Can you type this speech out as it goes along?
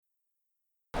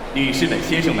女士们、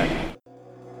先生们。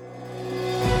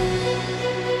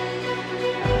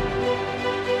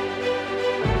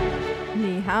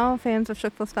Ni hao, fans of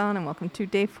Shuklistan, and welcome to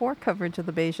Day 4 coverage of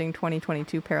the Beijing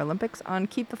 2022 Paralympics on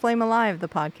Keep the Flame Alive, the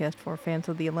podcast for fans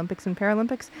of the Olympics and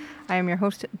Paralympics. I am your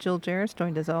host, Jill Jarris,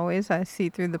 joined as always, I see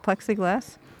through the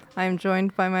plexiglass. I am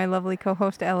joined by my lovely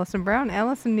co-host, Allison Brown.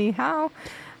 Allison, ni hao.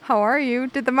 How are you?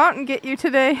 Did the mountain get you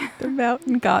today? The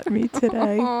mountain got me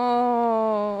today.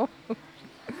 Oh.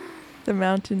 The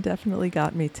mountain definitely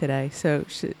got me today. So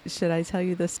should I tell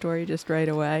you the story just right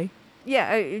away? Yeah,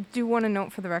 I do want to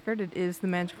note for the record, it is the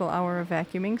magical hour of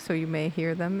vacuuming, so you may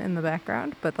hear them in the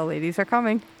background, but the ladies are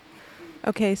coming.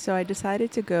 Okay, so I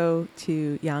decided to go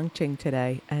to Yangqing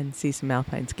today and see some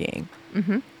alpine skiing.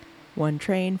 Mm-hmm. 1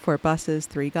 train, 4 buses,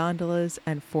 3 gondolas,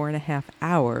 and 4.5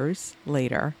 hours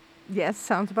later, Yes,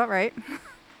 sounds about right.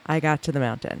 I got to the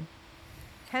mountain.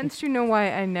 Hence, you know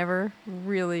why I never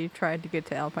really tried to get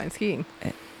to alpine skiing.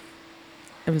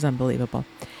 It was unbelievable.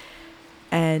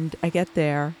 And I get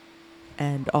there,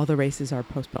 and all the races are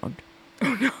postponed.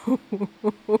 Oh,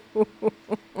 no.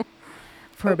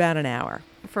 For about an hour.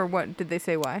 For what? Did they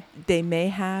say why? They may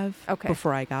have Okay.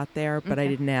 before I got there, but I Okay.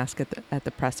 didn't ask at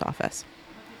the press office.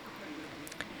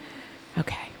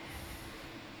 Okay.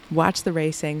 Watch the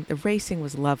racing. The racing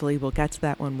was lovely. We'll get to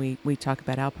that when we talk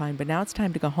about Alpine, but now it's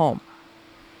time to go home.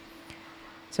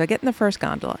 So I get in the first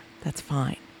gondola. That's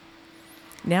fine.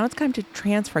 Now it's time to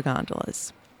transfer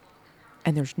gondolas.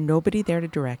 And there's nobody there to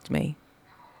direct me.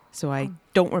 So I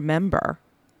don't remember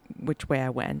which way I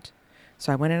went.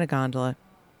 So I went in a gondola,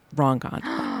 wrong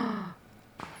gondola.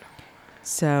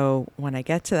 So when I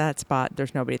get to that spot,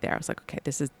 there's nobody there. I was like, okay,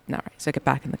 this is not right. So I get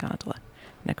back in the gondola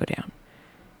and I go down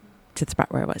to the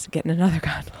spot where I was, get in another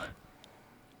gondola.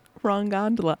 Wrong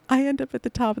gondola. I end up at the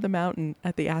top of the mountain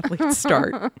at the athletes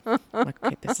start. I'm like,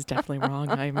 okay, this is definitely wrong.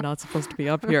 I am not supposed to be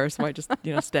up here. So I just,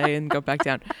 stay and go back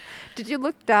down. Did you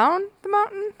look down the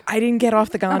mountain? I didn't get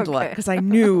off the gondola Okay. because I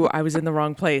knew I was in the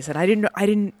wrong place. And I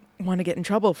didn't want to get in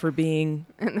trouble for being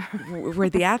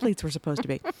where the athletes were supposed to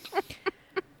be.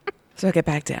 So I get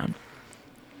back down.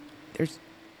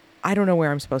 I don't know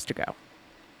where I'm supposed to go.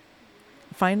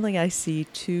 Finally, I see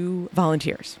 2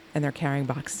 volunteers, and they're carrying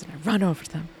boxes, and I run over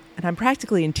to them. And I'm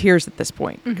practically in tears at this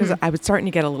point because I was starting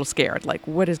to get a little scared. Like,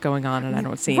 what is going on? And I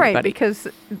don't see Right, anybody. because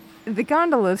the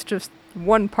gondola is just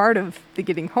one part of the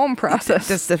getting home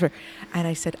process. And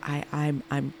I said,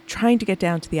 I'm trying to get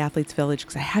down to the athletes' village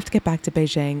because I have to get back to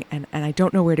Beijing, and I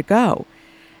don't know where to go.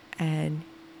 And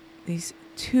these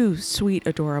 2 sweet,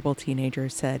 adorable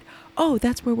teenagers said, oh,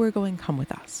 that's where we're going. Come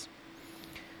with us.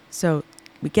 So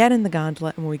we get in the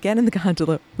gondola, and when we get in the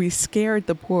gondola, we scared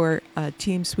the poor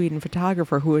Team Sweden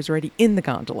photographer who was already in the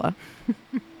gondola.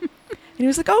 And he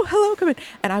was like, oh, hello, come in.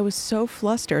 And I was so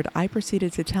flustered, I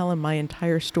proceeded to tell him my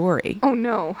entire story Oh,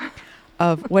 no.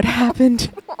 of what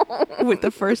happened with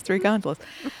the first 3 gondolas.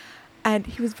 And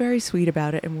he was very sweet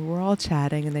about it, and we were all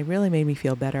chatting, and they really made me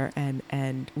feel better.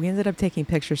 And we ended up taking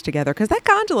pictures together because that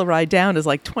gondola ride down is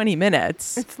like 20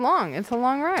 minutes. It's long. It's a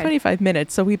long ride. 25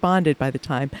 minutes, so we bonded by the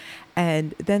time.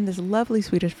 And then this lovely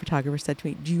Swedish photographer said to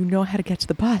me, do you know how to get to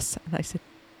the bus? And I said,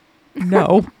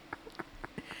 no.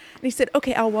 And he said,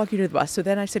 okay, I'll walk you to the bus. So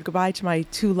then I said goodbye to my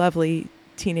 2 lovely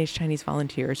teenage Chinese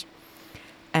volunteers.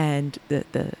 And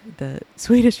the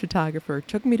Swedish photographer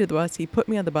took me to the bus. He put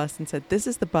me on the bus and said, this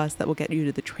is the bus that will get you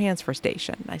to the transfer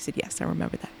station. And I said, yes, I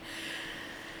remember that.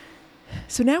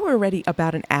 So now we're already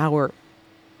about an hour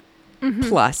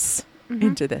plus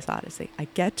into this odyssey. I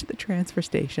get to the transfer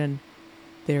station.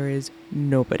 There is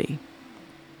nobody.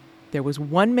 There was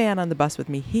 1 man on the bus with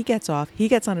me. He gets off. He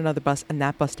gets on another bus, and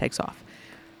that bus takes off.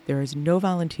 There is no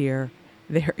volunteer.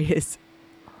 There is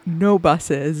no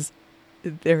buses.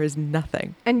 There is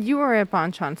nothing. And you were at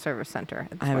Banchan Service Center.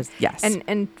 At this point. Yes.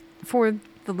 And for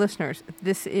the listeners,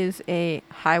 this is a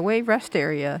highway rest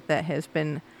area that has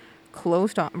been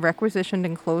closed off, requisitioned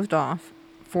and closed off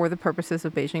for the purposes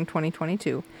of Beijing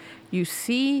 2022. You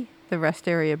see the rest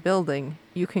area building.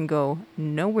 You can go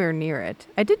nowhere near it.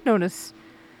 I did notice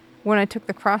when I took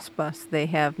the cross bus, they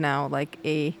have now like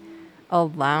a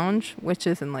lounge, which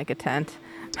is in like a tent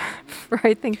for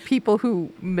I think people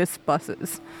who miss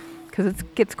buses. Because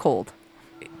it gets cold.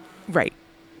 Right.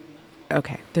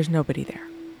 Okay. There's nobody there.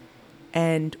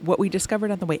 And what we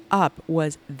discovered on the way up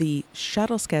was the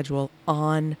shuttle schedule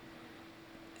on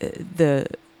the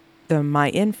My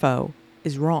Info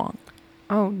is wrong.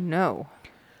 Oh, no.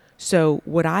 So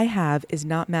what I have is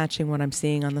not matching what I'm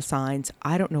seeing on the signs.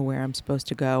 I don't know where I'm supposed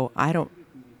to go. I don't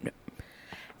know.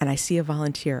 And I see a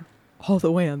volunteer all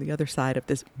the way on the other side of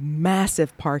this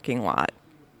massive parking lot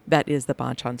that is the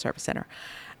Banchan Service Center.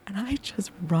 And I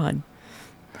just run.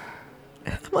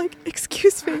 I'm like,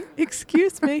 excuse me,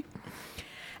 excuse me.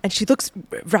 And she looks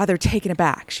rather taken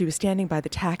aback. She was standing by the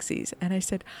taxis. And I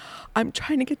said, I'm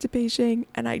trying to get to Beijing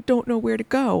and I don't know where to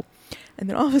go. And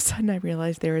then all of a sudden I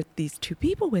realized there are these two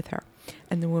people with her.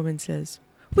 And the woman says,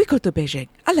 we go to Beijing.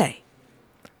 Allez.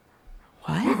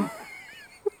 What?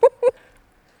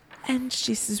 And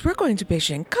she says, we're going to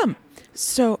Beijing. Come.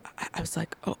 So I was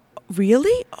like, oh,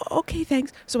 really? Okay,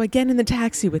 thanks. So I get in the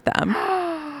taxi with them.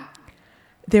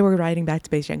 They were riding back to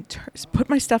Beijing. Put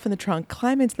my stuff in the trunk,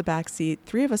 climb into the back seat.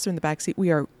 3 of us are in the back seat.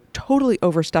 We are totally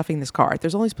overstuffing this car.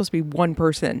 There's only supposed to be 1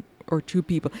 person or 2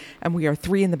 people, and we are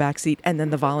 3 in the back seat and then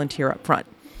the volunteer up front.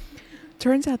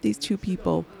 Turns out these 2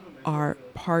 people are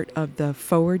part of the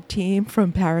forward team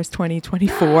from Paris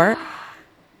 2024.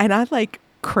 And I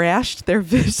crashed their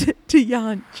visit to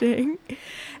Yanqing.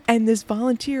 And this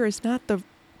volunteer is not the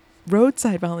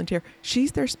roadside volunteer.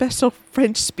 She's their special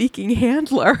French-speaking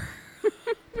handler.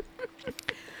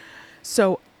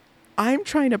 So I'm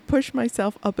trying to push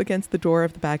myself up against the door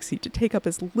of the backseat to take up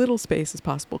as little space as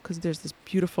possible because there's this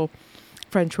beautiful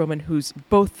French woman whose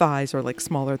both thighs are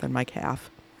smaller than my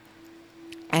calf.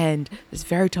 And this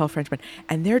very tall Frenchman.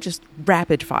 And they're just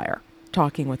rapid fire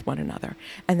talking with one another.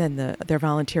 And then their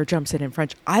volunteer jumps in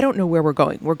French. I don't know where we're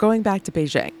going. We're going back to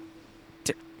Beijing.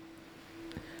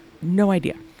 No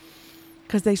idea.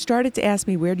 Because they started to ask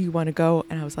me, where do you want to go?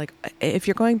 And I was like, if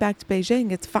you're going back to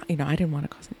Beijing, it's fine. I didn't want to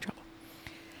cause any trouble.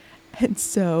 And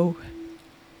so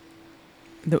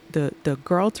the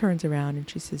girl turns around and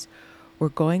she says, we're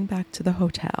going back to the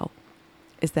hotel.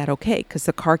 Is that okay? Because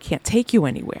the car can't take you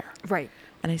anywhere. Right.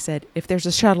 And I said, if there's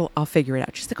a shuttle, I'll figure it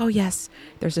out. She's like, oh, yes,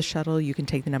 there's a shuttle. You can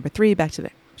take the number 3 back to the...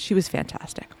 She was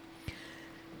fantastic.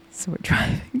 So we're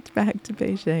driving back to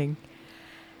Beijing.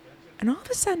 And all of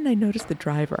a sudden, I noticed the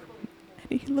driver.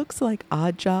 And he looks like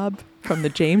Odd Job from the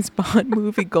James Bond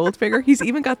movie Goldfinger. He's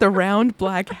even got the round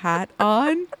black hat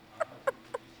on.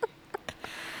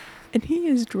 And he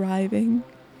is driving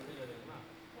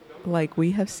like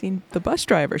we have seen the bus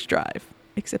drivers drive,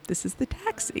 except this is the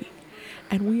taxi.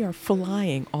 And we are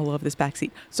flying all over this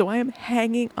backseat. So I am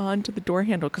hanging on to the door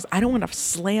handle because I don't want to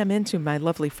slam into my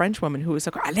lovely French woman who was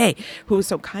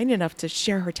so kind enough to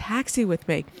share her taxi with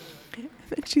me. And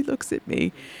then she looks at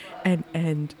me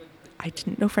and I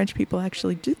didn't know French people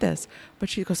actually do this, but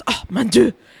she goes, oh, mon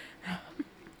Dieu.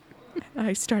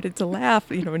 I started to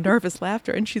laugh, a nervous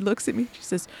laughter. And she looks at me. She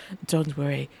says, don't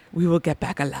worry, we will get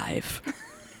back alive.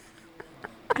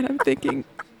 And I'm thinking,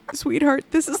 sweetheart,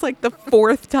 this is the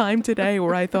 4th time today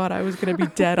where I thought I was going to be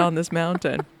dead on this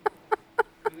mountain.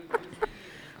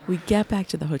 We get back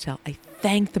to the hotel. I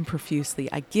thank them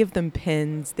profusely. I give them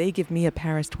pins. They give me a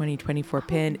Paris 2024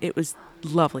 pin. It was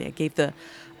lovely. I gave the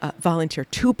volunteer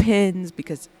 2 pins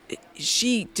because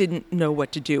she didn't know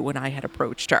what to do when I had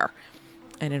approached her.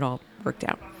 And it all worked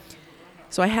out.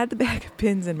 So I had the bag of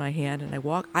pins in my hand and I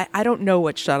walk. I don't know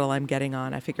what shuttle I'm getting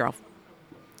on. I figure I'll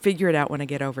figure it out when I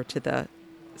get over to the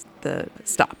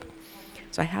stop.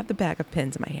 So I have the bag of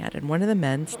pins in my hand and one of the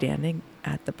men standing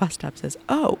at the bus stop says,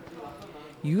 oh,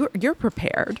 you're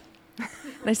prepared.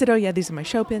 And I said, oh yeah, these are my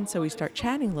show pins. So we start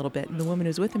chatting a little bit and the woman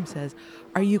who's with him says,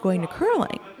 are you going to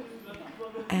curling?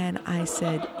 And I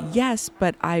said, yes,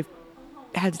 but I've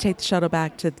had to take the shuttle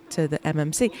back to the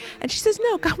MMC. And she says,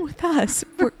 no, come with us.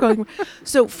 We're going.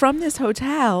 So from this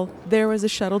hotel, there was a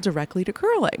shuttle directly to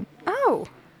curling. Oh.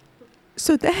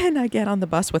 So then I get on the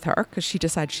bus with her because she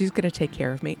decides she's going to take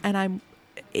care of me. And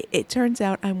it turns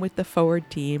out I'm with the forward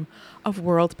team of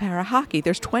World Para Hockey.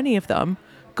 There's 20 of them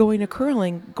going to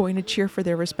curling, going to cheer for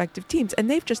their respective teams. And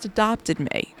they've just adopted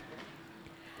me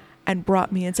and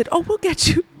brought me and said, oh, we'll get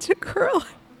you to curling.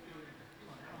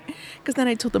 Because then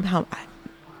I told them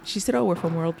she said, oh, we're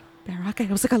from World Para Hockey.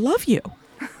 I was like, I love you.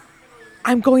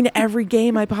 I'm going to every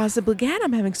game I possibly can.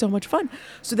 I'm having so much fun.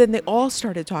 So then they all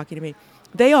started talking to me.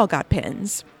 They all got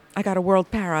pins. I got a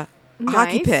World Para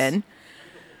Hockey pin.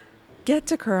 Get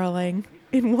to curling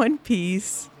in one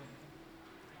piece.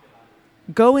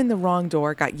 Go in the wrong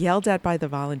door. Got yelled at by the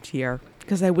volunteer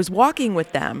because I was walking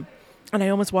with them. And I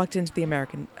almost walked into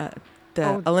the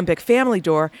Olympic family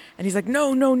door. And he's like,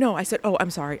 no, no, no. I said, oh,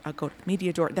 I'm sorry. I'll go to the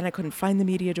media door. Then I couldn't find the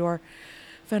media door.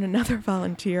 Found another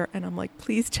volunteer. And I'm like,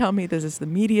 please tell me this is the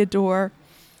media door.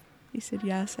 He said,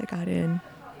 yes, I got in.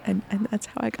 And that's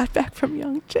how I got back from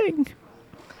Yanqing.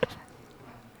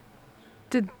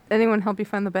 Did anyone help you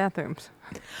find the bathrooms?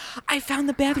 I found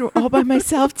the bathroom all by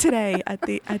myself today at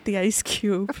the Ice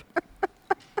Cube.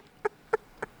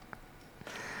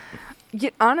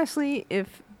 Yet, honestly,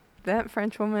 if that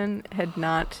French woman had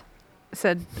not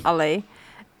said allez,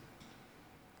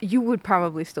 you would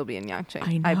probably still be in Yanqing.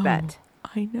 I know. I bet.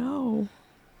 I know.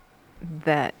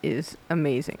 That is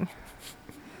amazing.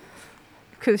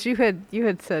 Because you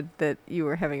had said that you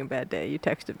were having a bad day. You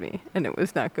texted me, and it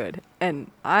was not good. And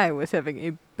I was having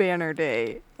a banner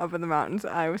day up in the mountains.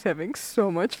 I was having so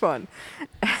much fun,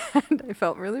 and I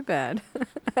felt really bad.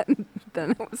 And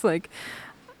then it was like,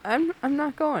 I'm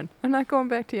not going. I'm not going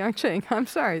back to Yangcheng. I'm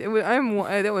sorry.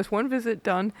 That was one visit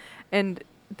done, and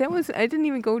I didn't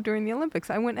even go during the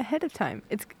Olympics. I went ahead of time.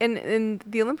 And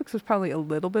the Olympics was probably a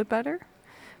little bit better,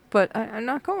 but I'm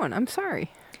not going. I'm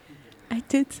sorry. I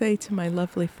did say to my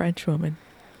lovely French woman,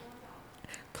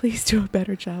 please do a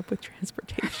better job with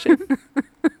transportation.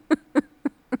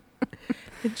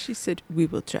 And she said, we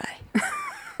will try.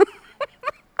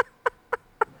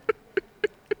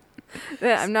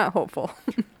 Yeah, I'm not hopeful.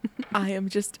 I am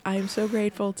so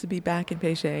grateful to be back in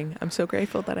Beijing. I'm so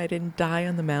grateful that I didn't die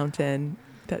on the mountain,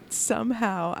 that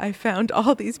somehow I found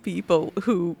all these people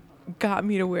who got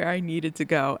me to where I needed to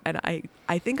go. And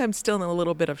I think I'm still in a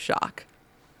little bit of shock.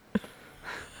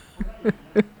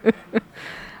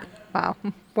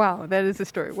 Wow, that is a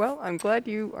story. Well, I'm glad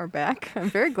you are back. I'm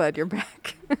very glad you're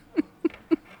back.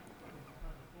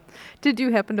 Did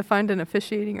you happen to find an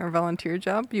officiating or volunteer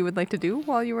job you would like to do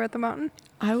while you were at the mountain?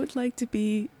 I would like to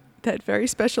be that very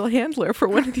special handler for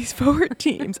one of these forward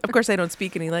teams. Of course, I don't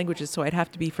speak any languages, so I'd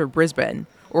have to be for Brisbane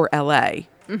or LA.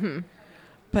 Mm-hmm.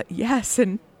 But yes,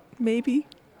 and maybe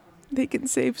they can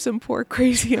save some poor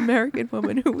crazy American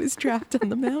woman who was trapped on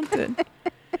the mountain.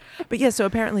 But yes, so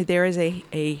apparently there is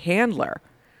a handler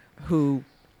who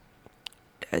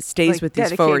stays like with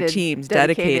these forward teams,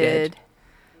 dedicated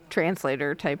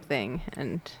translator type thing,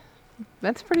 and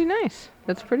that's pretty nice.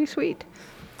 That's pretty sweet.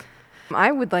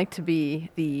 I would like to be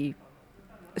the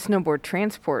snowboard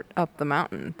transport up the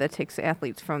mountain that takes the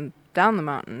athletes from down the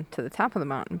mountain to the top of the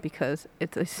mountain, because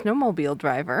it's a snowmobile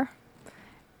driver,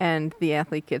 and the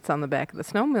athlete gets on the back of the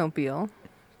snowmobile,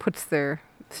 puts their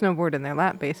snowboard in their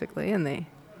lap basically, and they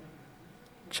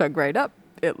chug right up.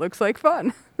 It looks like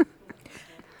fun.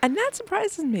 And that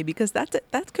surprises me, because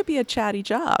that could be a chatty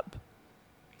job.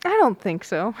 I don't think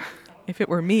so. If it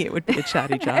were me, it would be a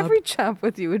chatty job. Every job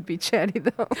with you would be chatty,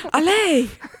 though. Allez!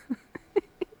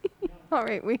 All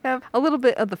right, we have a little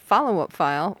bit of the follow-up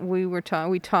file.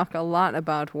 We talk a lot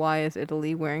about why is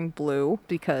Italy wearing blue,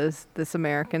 because this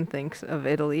American thinks of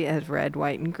Italy as red,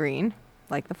 white, and green,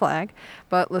 like the flag.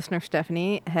 But listener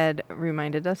Stephanie had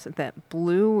reminded us that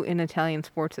blue in Italian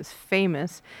sports is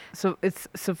famous. So it's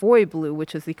Savoy blue,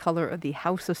 which is the color of the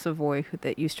House of Savoy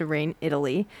that used to reign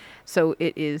Italy. So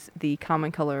it is the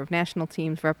common color of national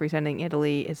teams representing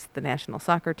Italy. It's the national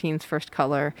soccer team's first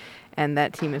color, and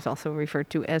that team is also referred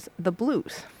to as the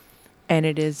Blues. And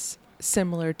it is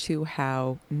similar to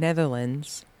how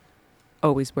Netherlands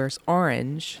always wears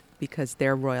orange, because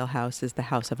their royal house is the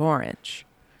House of Orange.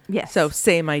 Yes. So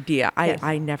same idea. Yes.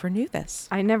 I never knew this.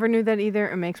 I never knew that either.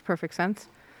 It makes perfect sense.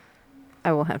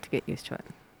 I will have to get used to it.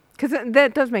 Because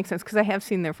that does make sense, because I have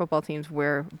seen their football teams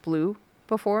wear blue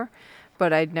before,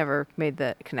 but I'd never made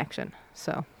that connection.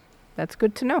 So that's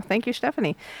good to know. Thank you,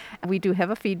 Stephanie. We do have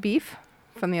a feed beef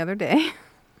from the other day.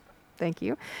 Thank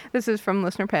you. This is from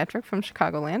listener Patrick from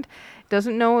Chicagoland.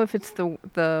 Doesn't know if it's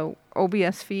the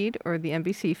OBS feed or the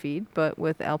NBC feed, but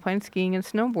with alpine skiing and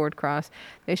snowboard cross,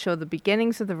 they show the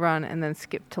beginnings of the run and then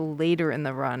skip to later in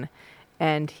the run.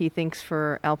 And he thinks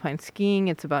for alpine skiing,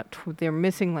 it's about they're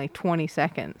missing like 20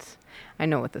 seconds. I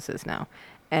know what this is now.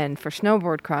 And for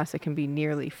snowboard cross, it can be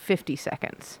nearly 50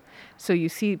 seconds. So you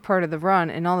see part of the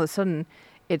run, and all of a sudden,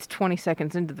 it's 20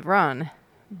 seconds into the run,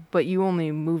 but you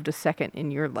only moved a second in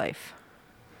your life.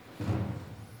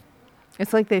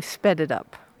 It's like they've sped it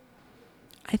up.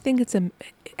 I think it's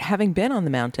having been on the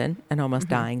mountain and almost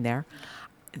dying there,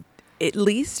 at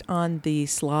least on the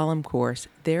slalom course,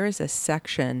 there is a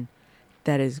section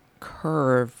that is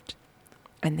curved,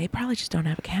 and they probably just don't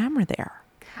have a camera there.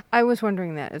 I was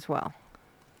wondering that as well.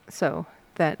 So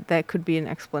that could be an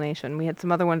explanation. We had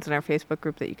some other ones in our Facebook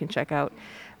group that you can check out,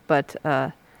 but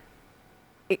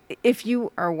if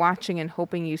you are watching and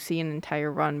hoping you see an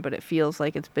entire run, but it feels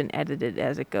like it's been edited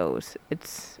as it goes,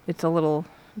 it's a little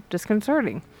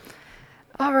disconcerting.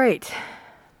 All right,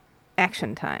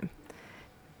 action time.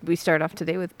 We start off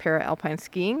today with para-alpine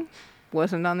skiing.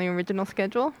 Wasn't on the original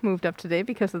schedule, moved up today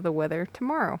because of the weather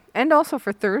tomorrow. And also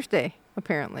for Thursday,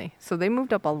 apparently. So they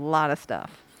moved up a lot of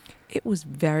stuff. It was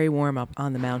very warm up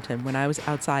on the mountain. When I was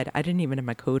outside, I didn't even have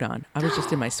my coat on. I was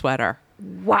just in my sweater.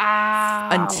 Wow.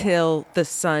 Until the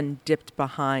sun dipped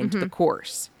behind the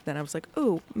course. Then I was like,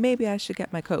 oh, maybe I should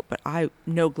get my coat. But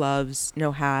no gloves,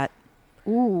 no hat,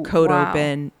 coat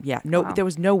open. Yeah, there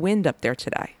was no wind up there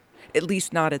today. At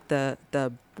least not at the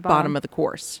bottom of the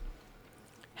course.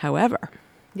 However,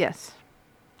 yes,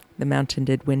 The mountain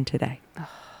did win today.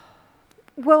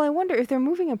 Well, I wonder if they're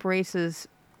moving up races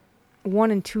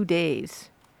 1 and 2 days,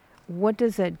 what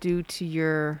does that do to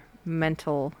your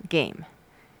mental game?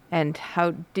 And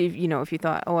how do you know, if you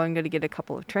thought, oh, I'm going to get a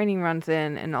couple of training runs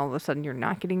in, and all of a sudden you're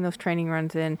not getting those training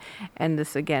runs in, and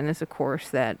this again is a course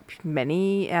that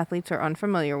many athletes are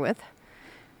unfamiliar with.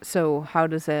 So how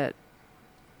does that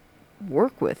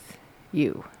work with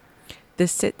you? The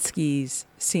sit skis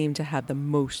seem to have the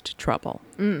most trouble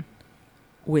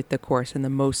with the course and the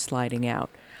most sliding out.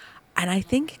 And I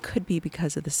think it could be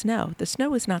because of the snow. The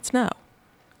snow is not snow.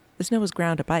 The snow is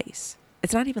ground up ice.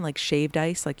 It's not even like shaved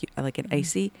ice, like an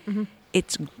icy. Mm-hmm.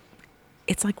 It's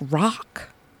like rock.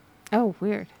 Oh,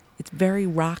 weird. It's very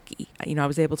rocky. You know, I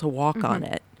was able to walk on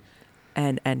it,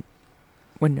 and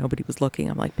when nobody was looking,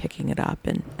 I'm like picking it up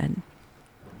and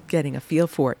getting a feel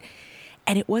for it.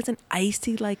 And it wasn't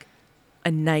icy like a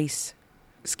nice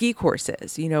ski course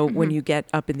is. You know, when you get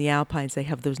up in the Alpines, they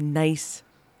have those nice,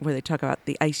 where they talk about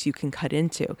the ice you can cut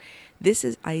into. This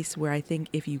is ice where I think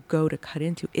if you go to cut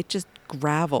into, it just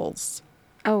gravels.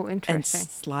 Oh, And interesting.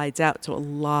 slides out. So a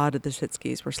lot of the sit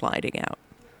skis were sliding out.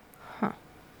 Huh.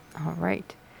 All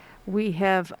right. We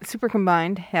have Super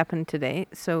Combined happened today.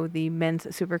 So the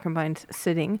men's Super Combined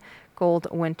sitting, gold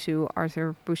went to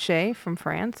Arthur Boucher from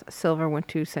France. Silver went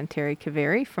to Santeri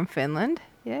Kiveri from Finland.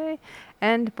 Yay.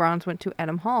 And bronze went to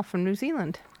Adam Hall from New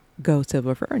Zealand. Go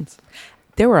Silver Ferns.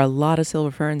 There were a lot of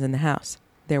silver ferns in the house.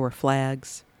 There were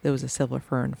flags. There was a silver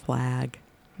fern flag.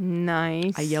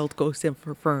 Nice. I yelled, "Go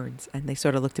Silver Ferns," and they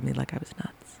sort of looked at me like I was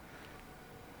nuts.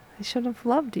 They should have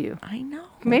loved you. I know.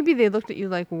 Maybe they looked at you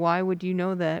like, why would you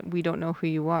know that? We don't know who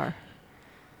you are.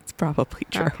 It's probably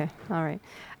true. Okay. All right.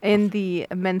 In the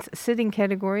men's sitting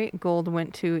category, gold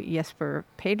went to Jesper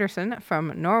Pedersen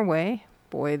from Norway.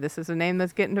 Boy, this is a name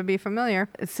that's getting to be familiar.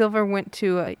 Silver went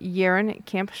to Jaren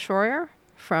Kampschroyer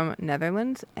from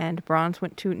Netherlands, and bronze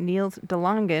went to Niels de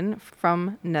Langen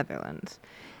from Netherlands.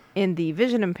 In the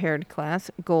vision impaired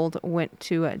class, gold went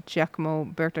to Giacomo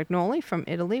Bertagnoli from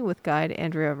Italy with guide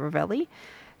Andrea Ravelli.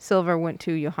 Silver went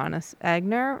to Johannes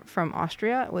Agner from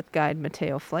Austria with guide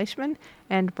Matteo Fleischmann.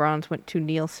 And bronze went to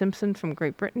Neil Simpson from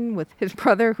Great Britain with his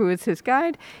brother, who is his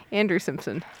guide, Andrew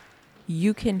Simpson.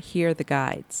 You can hear the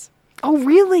guides. Oh,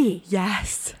 really?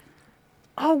 Yes.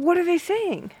 Oh, what are they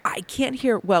saying? I can't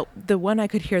hear. Well, the one I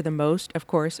could hear the most, of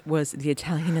course, was the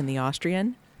Italian and the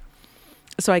Austrian.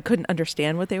 So I couldn't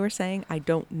understand what they were saying. I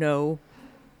don't know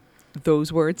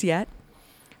those words yet,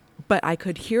 but I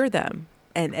could hear them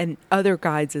and other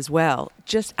guides as well.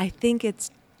 Just, I think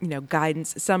it's, you know,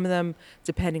 guidance. Some of them,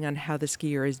 depending on how the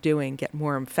skier is doing, get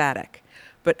more emphatic.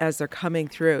 But as they're coming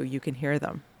through, you can hear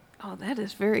them. Oh, that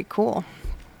is very cool.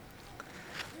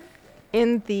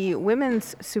 In the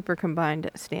women's super combined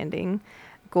standing,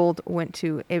 gold went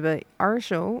to Eva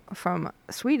Arjo from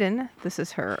Sweden. This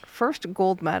is her first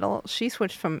gold medal. She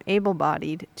switched from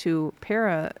able-bodied to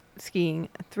para-skiing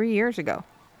 3 years ago.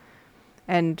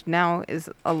 And now is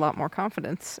a lot more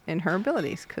confidence in her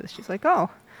abilities because she's like, oh,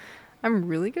 I'm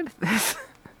really good at this.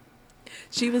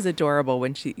 She was adorable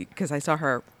because I saw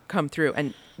her come through.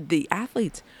 And the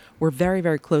athletes were very,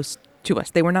 very close to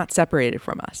us. They were not separated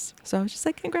from us. So I was just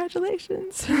like,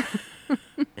 congratulations.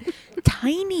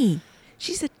 Tiny.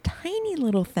 She's a tiny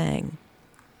little thing.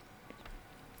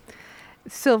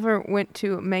 Silver went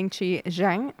to Mengqi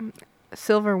Zhang.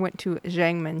 Silver went to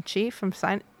Zhang Menqi from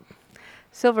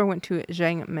Silver went to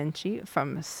Zhang Menqi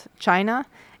from China,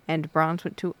 and bronze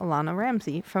went to Alana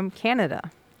Ramsey from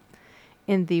Canada.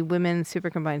 In the women's super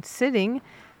combined sitting,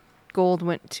 gold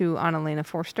went to Annalena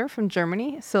Forster from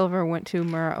Germany. Silver went to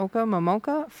Muraoka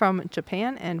Momoka from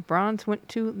Japan, and bronze went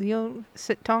to Liu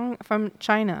Sitong from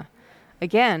China.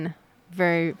 Again,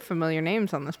 very familiar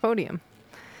names on this podium.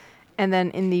 And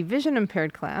then in the vision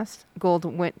impaired class, gold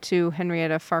went to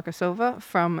Henrietta Farkasova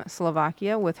from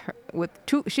Slovakia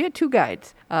she had two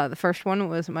guides. The first one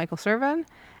was Michael Servan,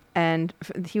 and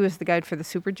he was the guide for the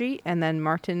Super G, and then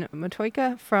Martin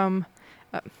Matoika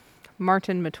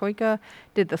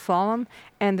did the slalom.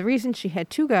 And the reason she had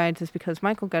two guides is because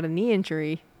Michael got a knee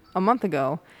injury a month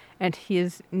ago, and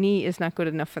his knee is not good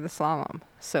enough for the slalom.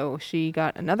 So she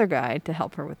got another guide to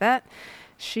help her with that.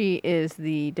 She is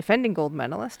the defending gold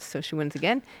medalist, so she wins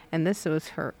again. And this was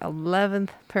her 11th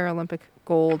Paralympic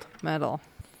gold medal.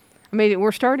 I mean,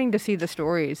 we're starting to see the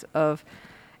stories of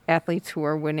athletes who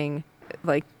are winning,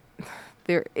 like,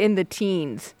 they're in the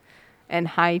teens and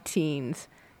high teens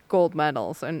gold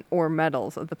medals or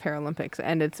medals of the Paralympics,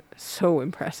 and it's so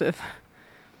impressive.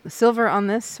 The silver on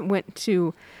this went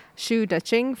to Xu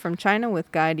Daqing from China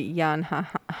with guide Yan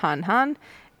Han,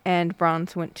 and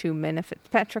bronze went to Minna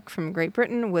Fitzpatrick from Great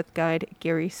Britain with guide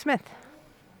Gary Smith.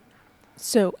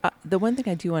 So the one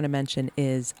thing I do want to mention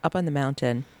is up on the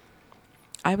mountain,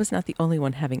 I was not the only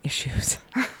one having issues.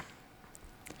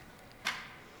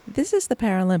 This is the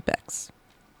Paralympics.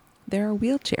 There are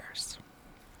wheelchairs.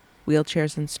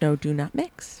 Wheelchairs and snow do not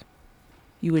mix.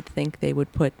 You would think they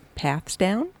would put paths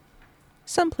down.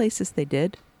 Some places they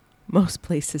did. Most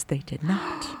places they did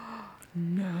not.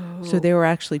 No. So there were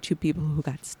actually 2 people who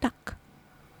got stuck.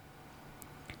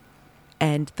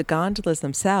 And the gondolas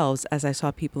themselves, as I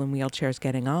saw people in wheelchairs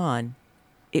getting on,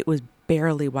 it was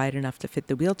barely wide enough to fit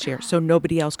the wheelchair, so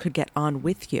nobody else could get on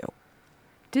with you.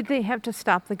 Did they have to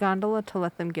stop the gondola to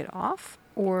let them get off?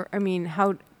 Or, I mean,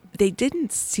 how... They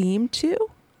didn't seem to.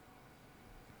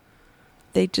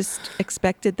 They just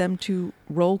expected them to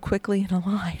roll quickly in a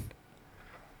line.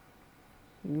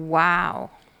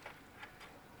 Wow.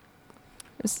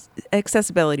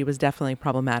 Accessibility was definitely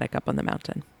problematic up on the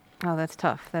mountain. Oh, that's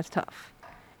tough. That's tough.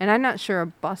 And I'm not sure a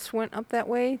bus went up that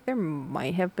way. There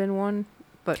might have been one,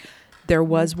 but... There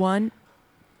was one,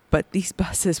 but these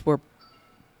buses were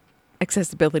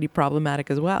accessibility problematic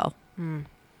as well.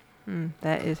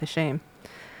 That is a shame.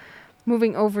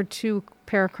 Moving over to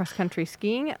para-cross-country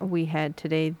skiing, we had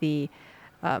today the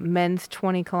men's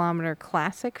 20-kilometer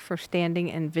classic for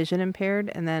standing and vision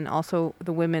impaired, and then also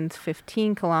the women's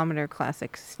 15-kilometer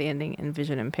classic standing and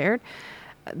vision impaired.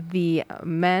 The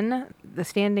men, the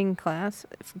standing class,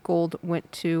 gold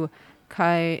went to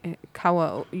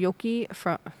Kawayoki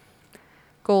from...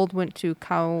 Gold went to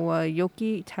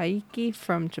Kawayoki Taiki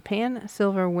from Japan.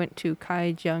 Silver went to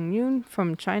Kai Jiangyun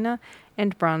from China.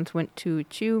 And bronze went to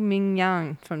Chu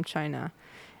Mingyang from China.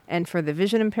 And for the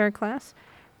vision impaired class,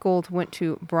 gold went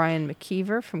to Brian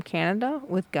McKeever from Canada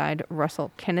with guide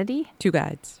Russell Kennedy. 2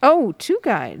 guides. Oh, 2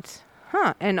 guides.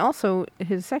 Huh. And also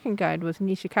his second guide was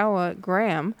Nishikawa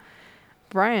Graham.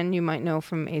 Brian, you might know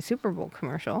from a Super Bowl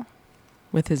commercial.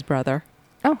 With his brother.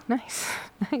 Oh, nice.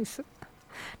 Nice.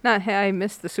 I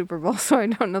missed the Super Bowl, so I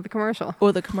don't know the commercial.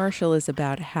 Well, the commercial is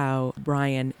about how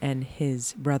Brian and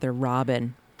his brother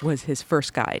Robin was his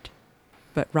first guide,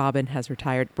 but Robin has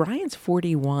retired. Brian's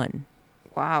 41.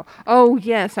 Wow. Oh,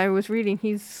 yes, I was reading.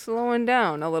 He's slowing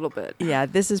down a little bit. Yeah,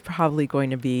 this is probably going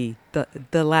to be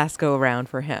the last go around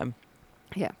for him.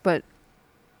 Yeah, but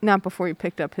not before he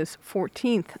picked up his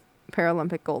 14th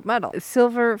Paralympic gold medal.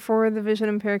 Silver for the Vision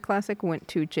Impaired Classic went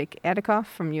to Jake Adikoff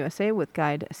from USA with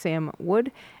guide Sam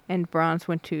Wood, and bronze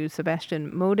went to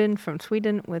Sebastian Moden from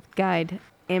Sweden with guide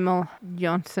Emil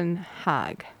Jonsson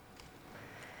Haag.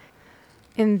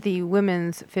 In the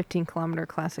women's 15-kilometer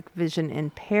classic vision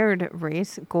impaired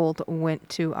race, gold went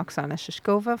to Oksana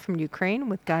Shishkova from Ukraine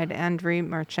with guide Andriy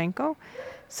Marchenko.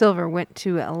 Silver went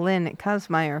to Lynn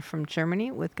Kazmaier from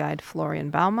Germany with guide Florian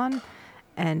Baumann.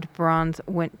 And bronze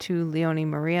went to Leonie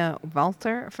Maria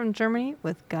Walter from Germany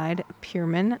with guide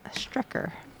Pierman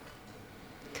Strecker.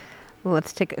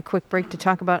 Let's take a quick break to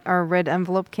talk about our Red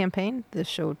Envelope campaign. This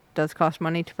show does cost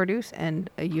money to produce, and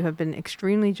you have been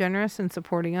extremely generous in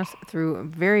supporting us through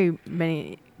very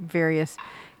many various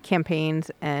campaigns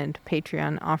and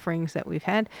Patreon offerings that we've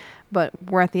had. But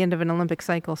we're at the end of an Olympic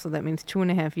cycle, so that means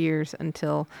 2.5 years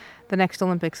until the next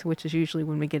Olympics, which is usually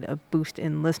when we get a boost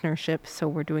in listenership. So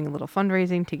we're doing a little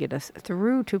fundraising to get us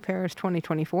through to Paris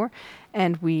 2024.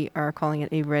 And we are calling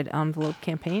it a Red Envelope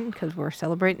campaign because we're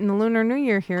celebrating the Lunar New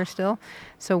Year here still.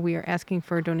 So we are asking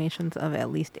for donations of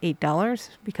at least $8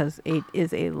 because 8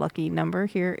 is a lucky number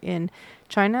here in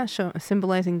China,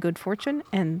 symbolizing good fortune,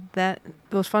 and that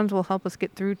those funds will help us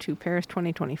get through to Paris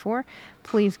 2024.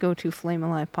 Please go to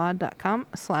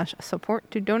flamealivepod.com/support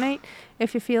to donate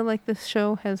if you feel like this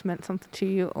show has meant something to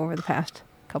you over the past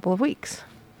couple of weeks.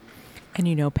 And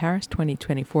you know, Paris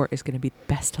 2024 is going to be the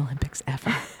best Olympics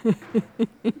ever.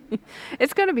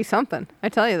 It's going to be something. I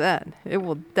tell you that. It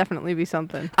will definitely be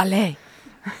something. Allez!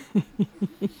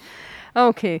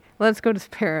 Okay, let's go to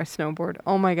Paris snowboard.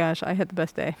 Oh my gosh, I had the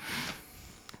best day.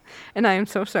 And I am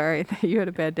so sorry that you had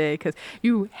a bad day because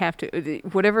you have to,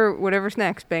 whatever's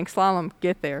next, bank slalom,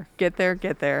 get there.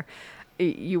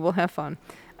 You will have fun.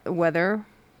 Weather,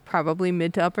 probably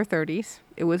mid to upper 30s.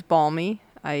 It was balmy.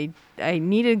 I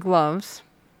needed gloves,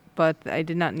 but I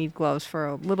did not need gloves for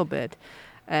a little bit.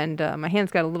 And my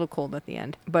hands got a little cold at the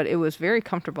end. But it was very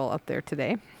comfortable up there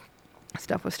today.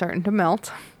 Stuff was starting to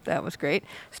melt. That was great.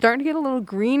 Starting to get a little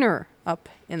greener up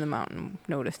in the mountain.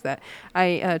 Noticed that.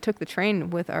 I took the train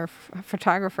with our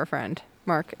photographer friend,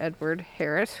 Mark Edward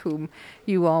Harris, whom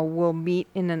you all will meet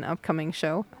in an upcoming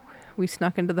show. We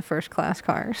snuck into the first class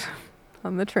cars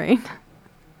on the train.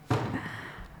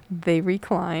 They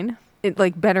recline. It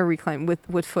better recline with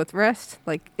footrest.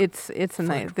 It's a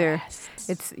nice. They're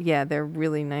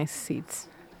really nice seats.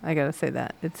 I gotta say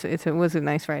that. It was a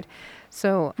nice ride.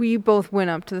 So we both went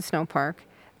up to the snow park.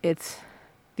 It's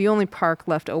the only park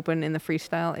left open in the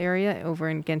freestyle area over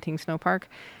in Genting Snow Park.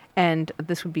 And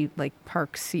this would be like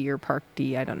Park C or Park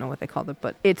D. I don't know what they called it,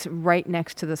 but it's right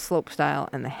next to the slopestyle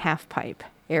and the half pipe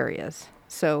areas.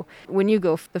 So when you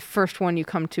go, the first one you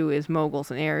come to is moguls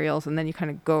and aerials, and then you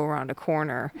kind of go around a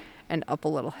corner and up a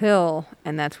little hill,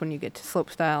 and that's when you get to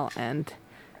slopestyle and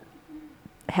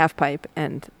half pipe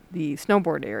and the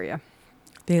snowboard area.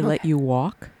 They let you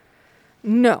walk?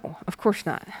 No, of course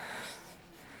not.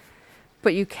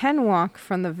 But you can walk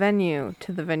from the venue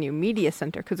to the venue media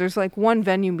center, because there's like one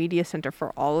venue media center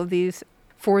for all of these,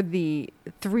 for the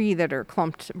 3 that are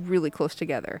clumped really close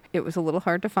together. It was a little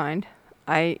hard to find.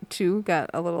 I, too, got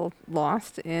a little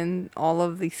lost in all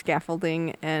of the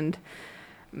scaffolding and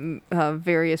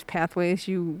various pathways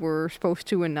you were supposed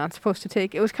to and not supposed to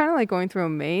take. It was kind of like going through a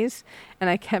maze, and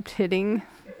I kept hitting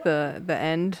the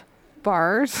end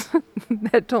bars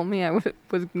that told me I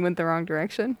went the wrong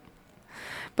direction.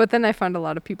 But then I found a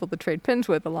lot of people to trade pins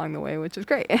with along the way, which is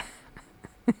great.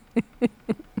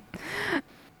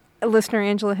 A listener,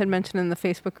 Angela, had mentioned in the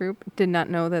Facebook group, did not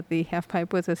know that the half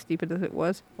pipe was as steep as it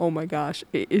was. Oh my gosh,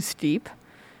 it is steep.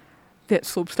 That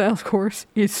slopestyle course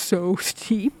is so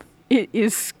steep. It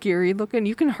is scary looking.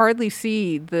 You can hardly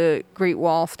see the Great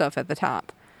Wall stuff at the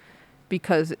top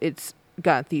because it's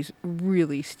got these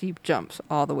really steep jumps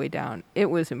all the way down.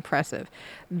 It was impressive.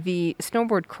 The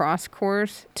snowboard cross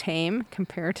course, tame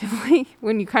comparatively.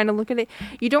 When you kind of look at it,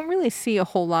 you don't really see a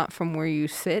whole lot from where you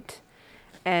sit.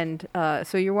 And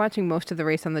so you're watching most of the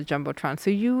race on the Jumbotron. So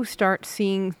you start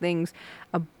seeing things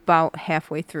about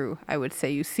halfway through, I would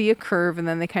say. You see a curve and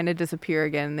then they kind of disappear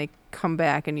again and they come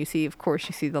back and you see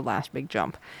the last big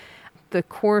jump. The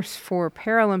course for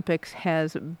Paralympics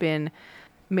has been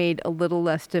made a little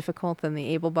less difficult than the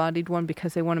able-bodied one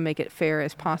because they want to make it fair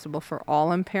as possible for all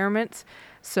impairments.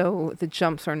 So the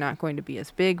jumps are not going to be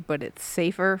as big, but it's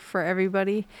safer for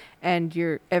everybody. And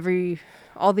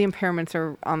all the impairments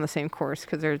are on the same course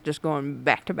because they're just going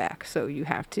back to back. So you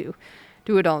have to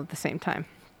do it all at the same time.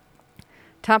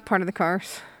 Top part of the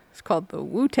course is called the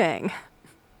Wu-Tang.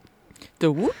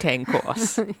 The Wu-Tang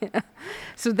course. Yeah.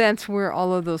 So that's where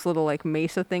all of those little like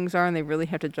mesa things are, and they really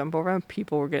have to jump over them.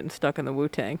 People were getting stuck in the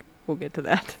Wu-Tang. We'll get to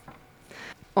that.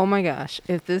 Oh my gosh,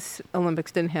 if this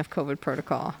Olympics didn't have COVID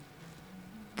protocol,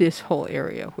 this whole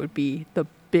area would be the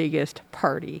biggest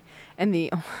party. And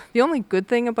the only good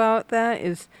thing about that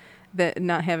is that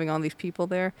not having all these people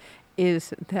there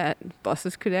is that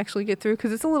buses could actually get through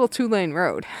because it's a little 2-lane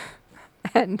road.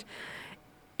 And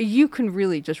you can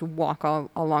really just walk all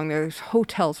along there. There's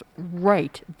hotels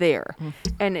right there.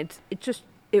 And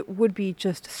it would be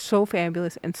just so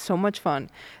fabulous and so much fun.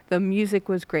 The music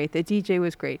was great. The DJ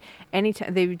was great.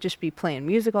 Anytime they would just be playing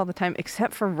music all the time,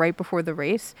 except for right before the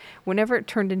race. Whenever it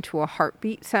turned into a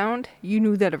heartbeat sound, you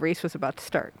knew that a race was about to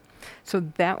start. So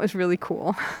that was really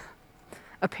cool.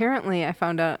 Apparently, I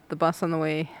found out the bus on the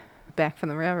way back from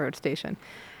the railroad station,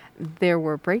 there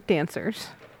were break dancers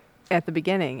at the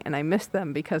beginning, and I missed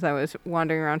them because I was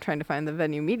wandering around trying to find the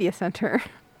venue media center,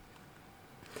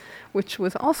 which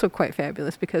was also quite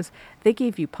fabulous because they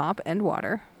gave you pop and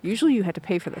water. Usually you had to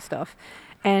pay for this stuff.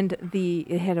 And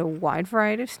it had a wide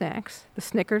variety of snacks. The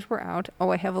Snickers were out.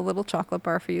 Oh, I have a little chocolate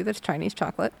bar for you that's Chinese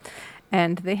chocolate.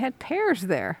 And they had pears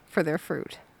there for their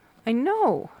fruit. I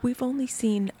know. We've only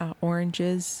seen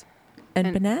oranges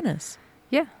and bananas.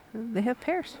 Yeah, they have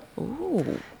pears.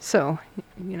 Ooh. So,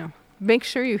 make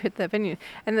sure you hit that venue.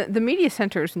 And the media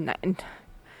center is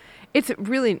it's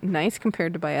really nice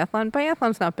compared to biathlon.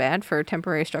 Biathlon's not bad for a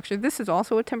temporary structure. This is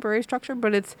also a temporary structure,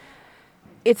 but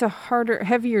it's a harder,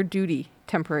 heavier duty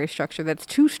temporary structure that's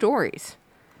 2 stories.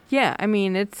 Yeah, I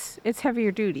mean, it's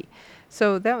heavier duty.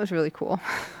 So that was really cool.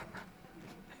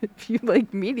 If you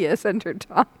like media center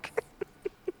talk.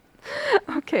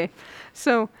 Okay,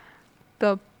 so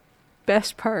the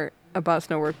best part about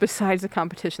snowboard, besides the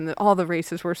competition, that all the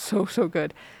races were so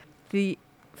good, the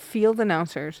field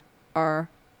announcers are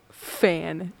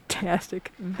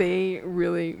fantastic. They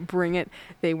really bring it.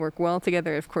 They work well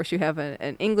together. Of course, you have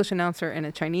an English announcer and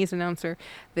a Chinese announcer.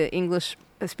 The English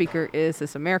speaker is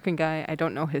this American guy. I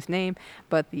don't know his name,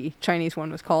 but the Chinese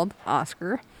one was called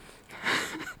Oscar.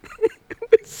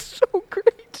 It was so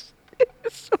great. It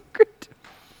was so great.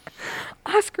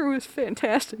 Oscar was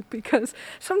fantastic because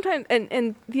sometimes,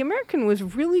 and the American was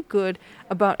really good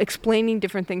about explaining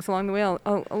different things along the way.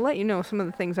 I'll let you know some of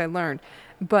the things I learned,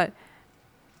 but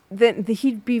then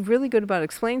he'd be really good about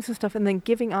explaining some stuff and then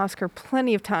giving Oscar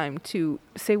plenty of time to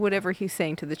say whatever he's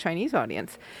saying to the Chinese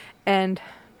audience. And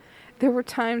there were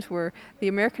times where the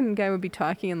American guy would be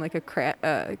talking in like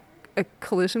a a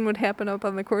collision would happen up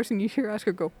on the course, and you hear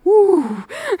Oscar go, "Woo!"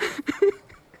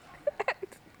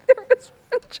 There was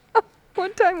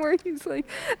one time where he's like,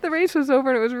 the race was over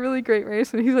and it was a really great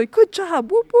race, and he's like, "Good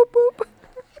job, whoop whoop whoop."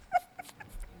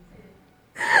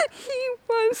 He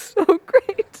was so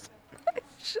great. I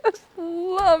just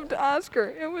loved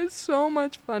Oscar. It was so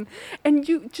much fun. And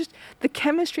the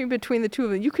chemistry between the two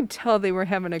of them, you could tell they were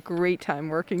having a great time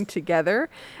working together.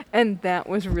 And that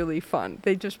was really fun.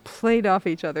 They just played off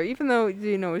each other, even though,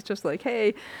 it's just like,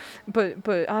 hey,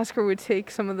 but Oscar would take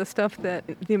some of the stuff that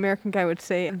the American guy would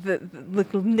say, the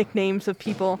little nicknames of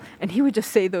people, and he would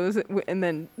just say those and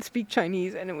then speak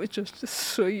Chinese. And it was just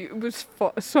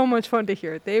so much fun to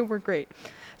hear. They were great.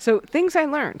 So things I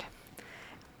learned.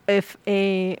 If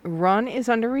a run is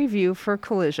under review for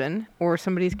collision or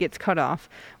somebody gets cut off,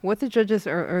 what the judges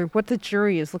or what the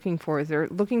jury is looking for is they're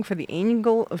looking for the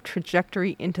angle of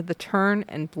trajectory into the turn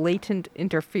and blatant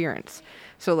interference.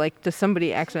 So like, does somebody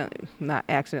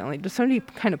does somebody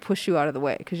kind of push you out of the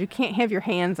way? Because you can't have your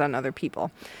hands on other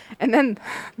people. And then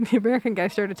the American guy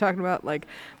started talking about like,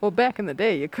 well, back in the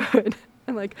day you could.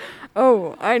 And like,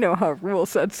 oh, I know how rule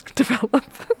sets develop.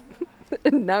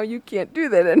 And now you can't do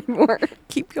that anymore.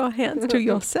 Keep your hands to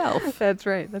yourself. That's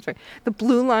right. The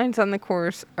blue lines on the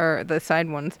course, or the side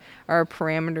ones, are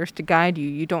parameters to guide you.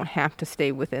 You don't have to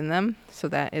stay within them, so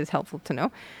that is helpful to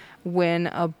know. When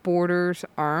a boarder's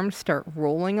arms start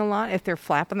rolling a lot, if they're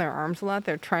flapping their arms a lot,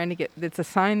 they're trying to it's a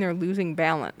sign they're losing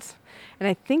balance. And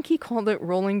I think he called it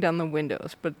rolling down the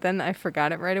windows, but then I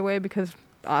forgot it right away because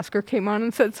Oscar came on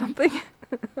and said something.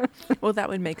 Well, that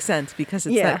would make sense because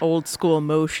it's that old school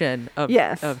motion of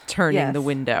turning the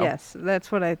window. Yes,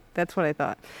 that's what I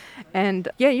thought. And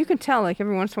yeah, you can tell like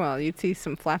every once in a while you'd see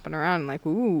some flapping around like,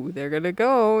 ooh, they're going to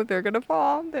go, they're going to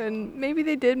fall. Then maybe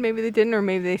they did, maybe they didn't, or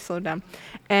maybe they slowed down.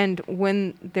 And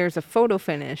when there's a photo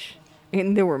finish,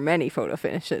 and there were many photo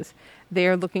finishes, they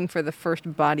are looking for the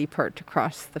first body part to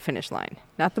cross the finish line.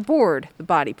 Not the board, the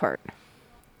body part.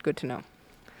 Good to know.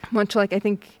 Much like I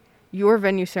think your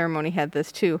venue ceremony had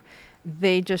this too.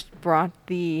 They just brought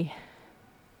the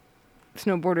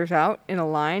snowboarders out in a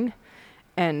line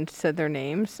and said their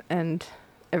names, and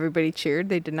everybody cheered.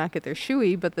 They did not get their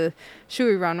shoey, but the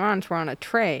shoey ron-rons were on a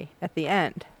tray at the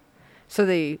end. So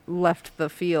they left the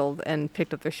field and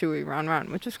picked up their shoey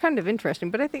ron-ron, which was kind of interesting.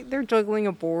 But I think they're juggling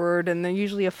a board, and they're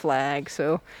usually a flag,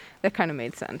 so that kind of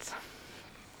made sense.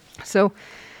 So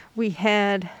we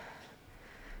had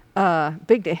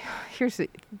big day. Here's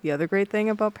the other great thing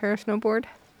about para-snowboard.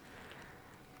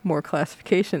 More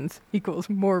classifications equals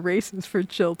more races for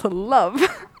Jill to love.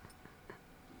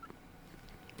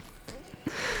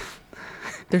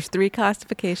 There's 3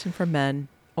 classifications for men,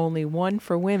 only 1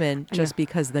 for women, just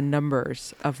because the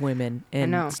numbers of women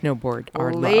in snowboard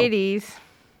are low. Ladies,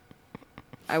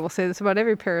 I will say this about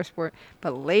every para-sport,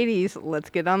 but ladies, let's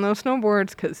get on those snowboards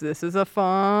because this is a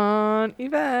fun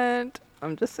event.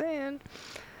 I'm just saying.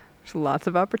 There's lots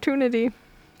of opportunity.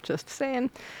 Just saying.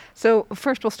 So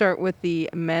first we'll start with the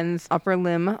men's upper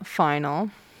limb final.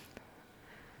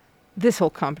 This whole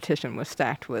competition was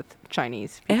stacked with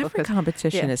Chinese people. Every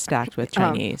competition is stacked with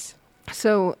Chinese.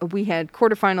 So we had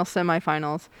quarterfinals,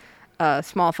 semifinals,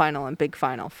 small final, and big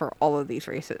final for all of these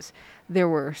races. There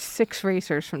were 6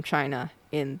 racers from China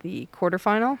in the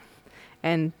quarterfinal,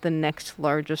 and the next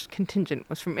largest contingent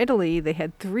was from Italy. They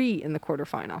had 3 in the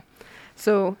quarterfinal.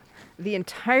 So the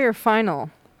entire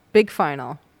final, big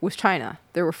final, was China.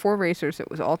 There were 4 racers. It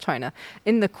was all China.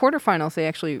 In the quarterfinals, they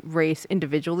actually race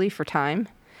individually for time,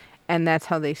 and that's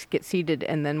how they get seeded.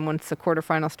 And then once the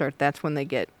quarterfinals start, that's when they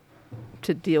get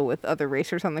to deal with other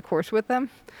racers on the course with them.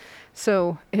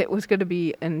 So it was going to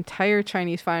be an entire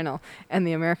Chinese final, and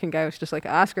the American guy was just like,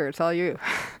 Oscar, it's all you.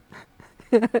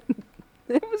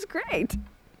 It was great.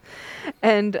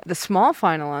 And the small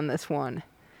final on this one,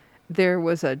 there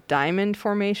was a diamond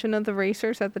formation of the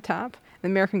racers at the top. The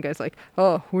American guy's like,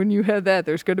 oh, when you had that,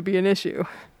 there's going to be an issue.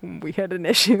 We had an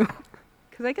issue.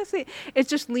 Because I guess it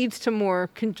just leads to more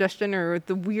congestion or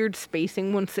the weird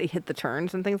spacing once they hit the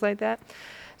turns and things like that.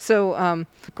 So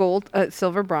gold,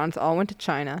 silver, bronze all went to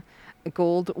China.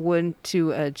 Gold went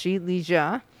to Ji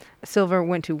Lijia. Silver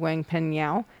went to Wang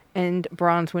Penyao. And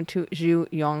bronze went to Zhu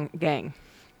Yonggang.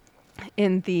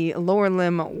 In the lower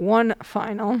limb 1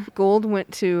 final, gold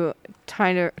went to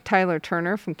Tyler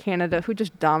Turner from Canada, who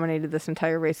just dominated this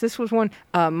entire race. This was one,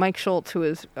 Mike Schultz, who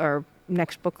is our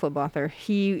next book club author.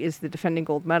 He is the defending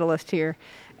gold medalist here,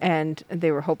 and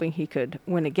they were hoping he could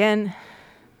win again.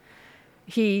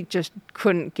 He just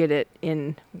couldn't get it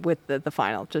in with the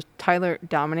final. Just Tyler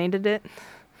dominated it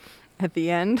at the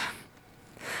end.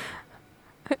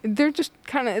 They're just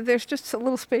there's just a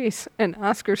little space, and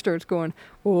Oscar starts going,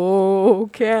 "Oh,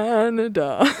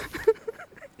 Canada."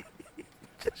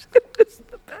 Just the best.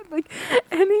 Like,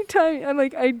 anytime,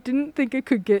 I didn't think it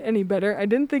could get any better. I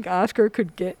didn't think Oscar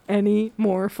could get any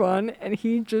more fun, and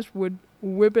he just would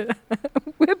whip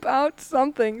out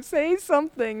something, say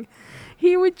something.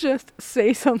 He would just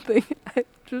say something. It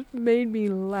just made me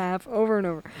laugh over and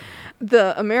over.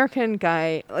 The American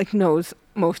guy, knows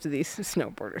most of these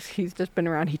snowboarders. He's just been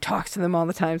around. He talks to them all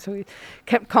the time, so he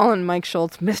kept calling Mike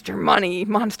Schultz Mr. Money,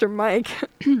 Monster Mike.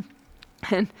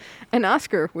 And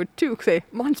Oscar would too say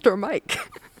Monster Mike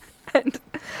and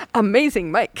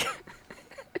Amazing Mike.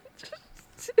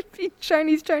 It'd be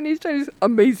Chinese,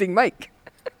 Amazing Mike.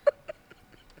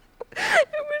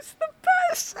 It was the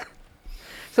best.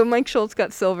 So Mike Schultz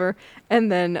got silver,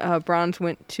 and then bronze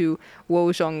went to Wo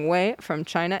Zhongwei from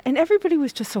China, and everybody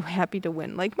was just so happy to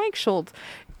win. Like, Mike Schultz,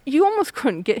 you almost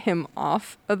couldn't get him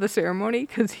off of the ceremony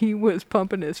because he was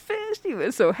pumping his fist. He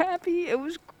was so happy. It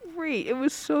was great. It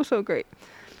was so, so great.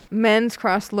 Men's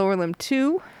cross lower limb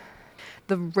 2,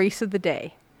 the race of the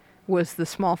day was the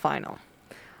small final.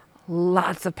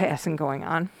 Lots of passing going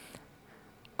on.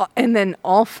 And then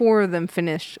all 4 of them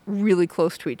finished really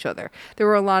close to each other. There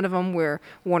were a lot of them where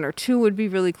 1 or 2 would be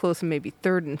really close, and maybe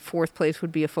 3rd and 4th place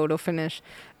would be a photo finish,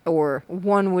 or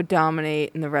one would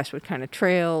dominate and the rest would kind of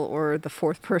trail, or the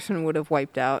 4th person would have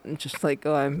wiped out and just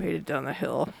oh, I made it down the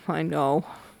hill. I know.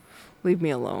 Leave me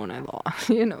alone. I lost.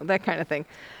 That kind of thing.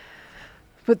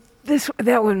 But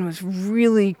that one was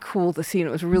really cool to see, and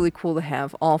it was really cool to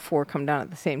have all 4 come down at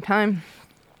the same time.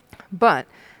 But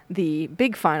the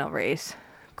big final race,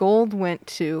 gold went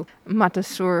to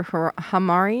Matasur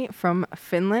Hamari from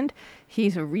Finland.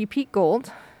 He's a repeat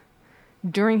gold.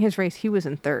 During his race, he was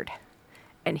in 3rd.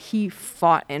 And he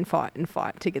fought and fought and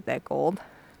fought to get that gold.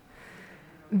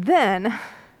 Then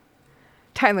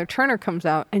Tyler Turner comes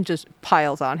out and just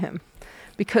piles on him,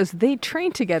 because they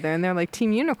train together and they're like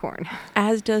Team Unicorn.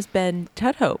 As does Ben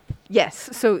Tudhope. Yes.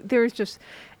 So there's just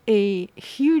a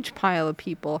huge pile of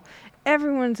people.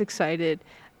 Everyone's excited.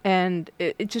 And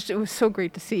it was so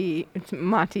great to see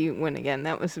Mati win again.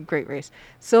 That was a great race.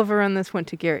 Silver on this went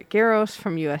to Garrett Garros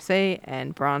from USA,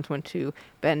 and bronze went to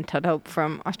Ben Tudhope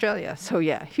from Australia. So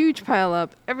yeah, huge pile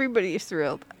up. Everybody is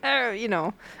thrilled.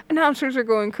 Announcers are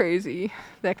going crazy.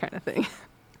 That kind of thing.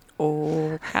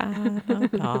 Oh,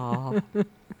 Canada.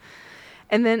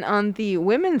 And then on the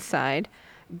women's side,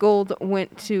 gold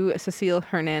went to Cecile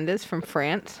Hernandez from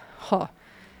France.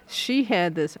 She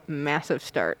had this massive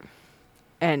start.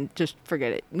 And just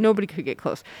forget it. Nobody could get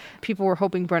close. People were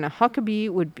hoping Brenna Huckabee,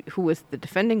 who was the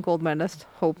defending gold medalist,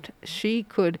 hoped she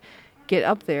could get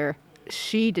up there.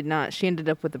 She did not. She ended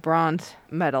up with the bronze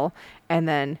medal. And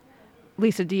then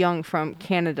Lisa DeYoung from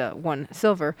Canada won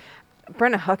silver.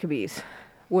 Brenna Huckabee's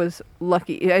was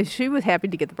lucky. She was happy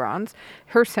to get the bronze.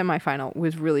 Her semifinal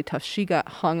was really tough. She got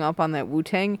hung up on that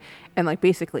Wu-Tang and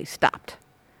basically stopped.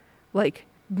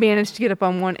 Managed to get up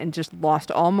on one and just lost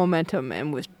all momentum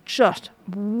and was just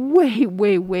way,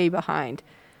 way, way behind.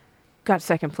 Got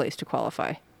 2nd place to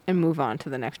qualify and move on to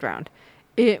the next round.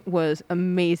 It was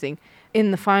amazing.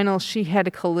 In the final, she had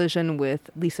a collision with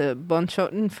Lisa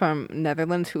Bonschoten from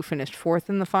Netherlands, who finished 4th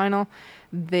in the final.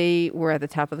 They were at the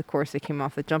top of the course. They came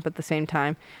off the jump at the same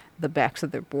time. The backs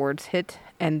of their boards hit,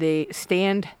 and they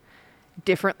stand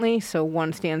differently. So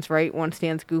one stands right, one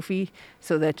stands goofy.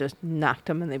 So that just knocked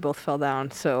them, and they both fell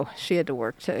down. So she had to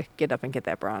work to get up and get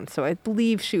that bronze. So I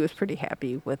believe she was pretty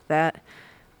happy with that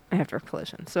after a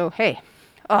collision. So, hey,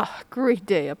 great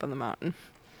day up on the mountain.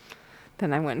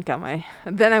 Then I went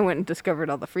and discovered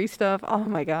all the free stuff. Oh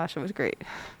my gosh, it was great.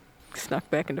 Snuck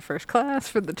back into first class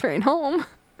for the train home.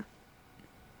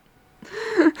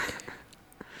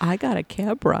 I got a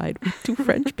cab ride with 2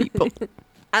 French people.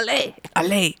 Allez!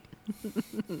 Allez!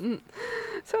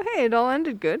 So, hey, it all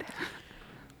ended good.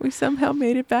 We somehow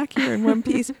made it back here in one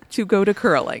piece to go to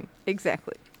curling.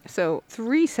 Exactly. So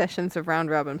 3 sessions of round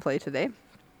robin play today.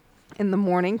 In the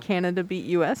morning, Canada beat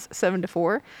US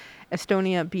 7-4.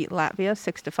 Estonia beat Latvia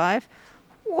 6-5.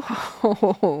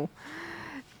 Whoa.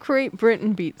 Great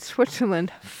Britain beat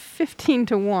Switzerland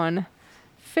 15-1.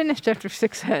 Finished after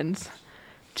 6 ends.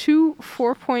 2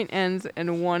 4-point ends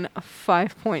and 1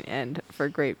 5-point end for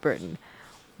Great Britain.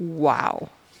 Wow.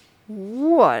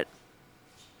 What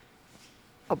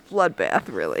a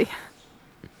bloodbath, really.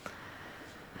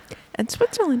 And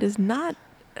Switzerland is not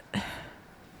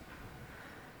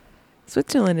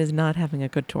having a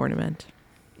good tournament.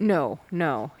 No,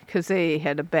 because they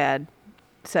had a bad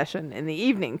session in the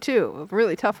evening, too. A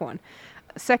really tough one.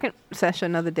 Second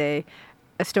session of the day,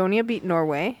 Estonia beat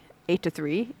Norway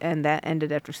 8-3, and that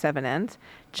ended after 7 ends.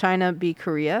 China beat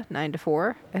Korea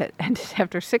 9-4. It ended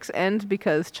after 6 ends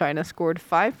because China scored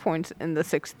 5 points in the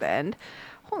 6th end.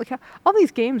 Holy cow. All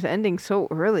these games ending so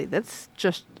early. That's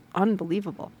just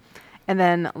unbelievable. And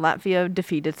then Latvia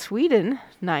defeated Sweden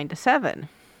 9-7.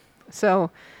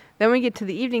 So then we get to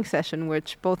the evening session,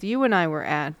 which both you and I were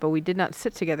at, but we did not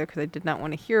sit together because I did not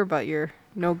want to hear about your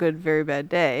no good, very bad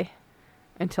day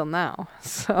until now.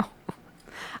 So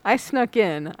I snuck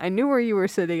in. I knew where you were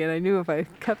sitting, and I knew if I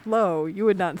kept low, you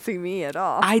would not see me at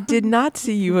all. I did not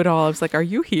see you at all. I was like, are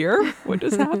you here? What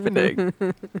is happening?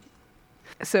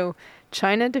 So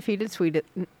China defeated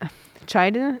Switzerland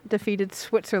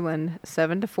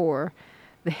 7-4.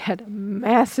 They had a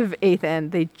massive 8th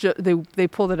end. They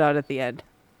pulled it out at the end.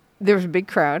 There was a big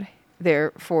crowd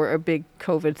there, for a big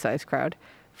COVID-sized crowd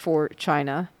for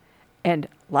China, and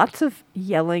lots of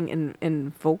yelling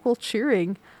and vocal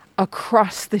cheering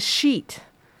across the sheet.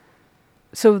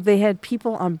 So they had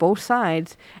people on both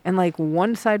sides, and like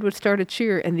one side would start a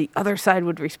cheer and the other side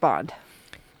would respond.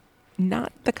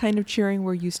 Not the kind of cheering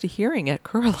we're used to hearing at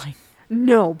curling.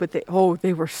 No, but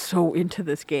they were so into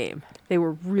this game. They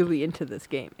were really into this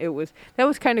game. That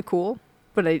was kind of cool,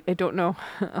 but I don't know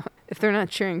if they're not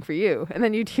cheering for you. And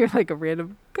then you'd hear like a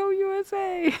random "Go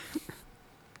USA."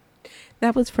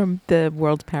 That was from the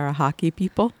World Para Hockey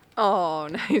people. Oh,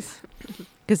 nice.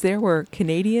 Because there were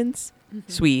Canadians,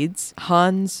 Swedes,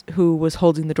 Hans, who was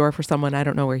holding the door for someone. I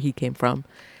don't know where he came from.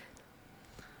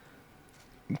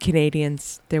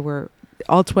 Canadians, there were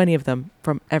all 20 of them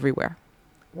from everywhere.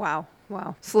 Wow.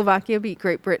 Slovakia beat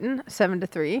Great Britain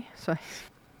 7-3. So I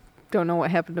don't know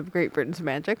what happened to Great Britain's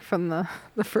magic from the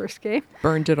first game.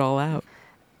 Burned it all out.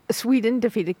 Sweden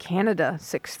defeated Canada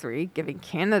 6-3, giving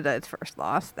Canada its first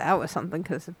loss. That was something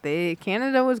because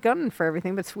Canada was gunning for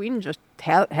everything, but Sweden just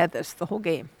had this the whole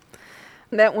game.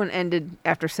 That one ended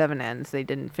after 7 ends. They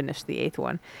didn't finish the 8th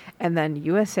one. And then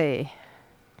USA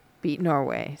beat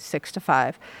Norway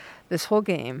 6-5. This whole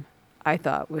game, I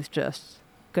thought, was just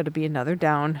going to be another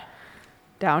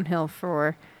downhill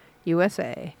for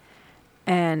USA.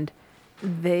 And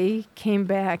they came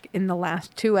back in the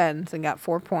last 2 ends and got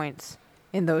 4 points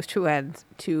in those 2 ends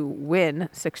to win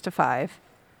 6-5.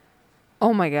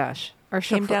 Oh my gosh.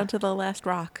 Came down to the last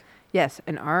rock. Yes,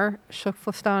 and our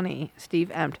Shukflastani, Steve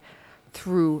Empt,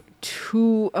 threw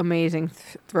 2 amazing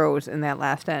throws in that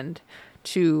last end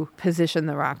to position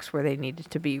the rocks where they needed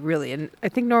to be, really. And I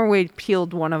think Norway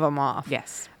peeled one of them off.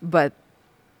 Yes. But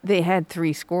they had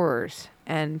 3 scorers,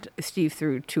 and Steve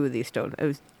threw 2 of these stones. It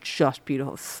was just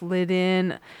beautiful. Slid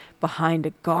in behind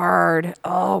a guard.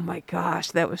 Oh my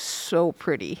gosh, that was so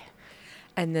pretty.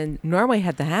 And then Norway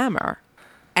had the hammer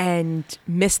and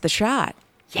missed the shot.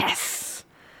 Yes.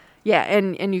 Yeah,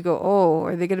 and you go, oh,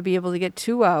 are they going to be able to get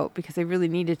 2 out? Because they really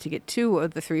needed to get 2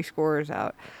 of the 3 scorers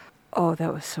out. Oh,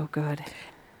 that was so good.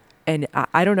 And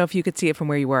I don't know if you could see it from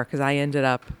where you were, because I ended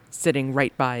up sitting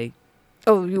right by.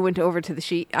 Oh, you went over to the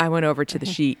sheet? I went over to the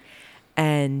sheet,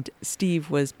 and Steve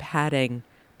was patting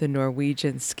the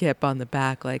Norwegian skip on the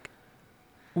back like,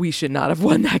 we should not have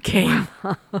won that game.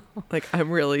 Like,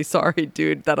 I'm really sorry,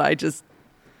 dude, that I just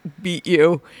beat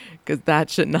you, because that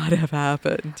should not have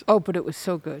happened. Oh, but it was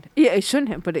so good. Yeah, it shouldn't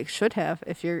have, but it should have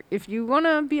if you want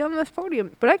to be on this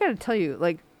podium. But I got to tell you,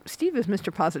 like, Steve is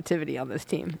Mr. Positivity on this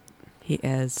team. He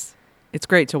is. It's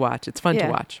great to watch. It's fun to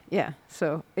watch. Yeah.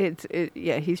 So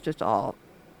he's just all.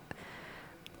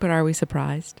 But are we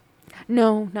surprised?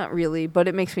 No, not really. But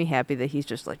it makes me happy that he's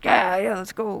just like, yeah,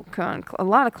 let's go. Come on. A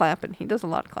lot of clapping. He does a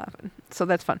lot of clapping. So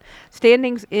that's fun.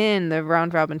 Standings in the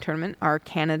round robin tournament are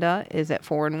Canada is at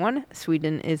 4-1.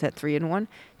 Sweden is at 3-1.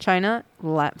 China,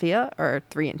 Latvia are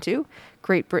 3-2.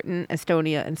 Great Britain,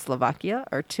 Estonia, and Slovakia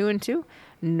are 2-2.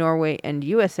 Norway and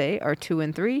USA are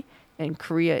 2-3. And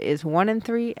Korea is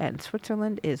 1-3. And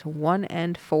Switzerland is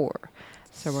 1-4.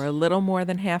 So we're a little more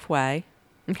than halfway.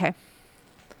 Okay.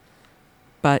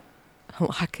 But a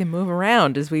lot can move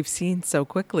around, as we've seen so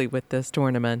quickly with this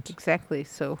tournament. Exactly.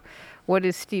 So what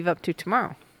is Steve up to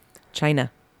tomorrow?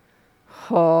 China.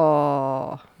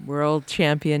 Oh. World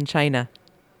champion China.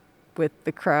 With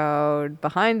the crowd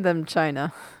behind them,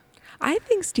 China. I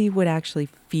think Steve would actually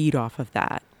feed off of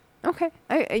that. Okay.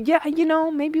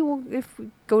 Maybe if we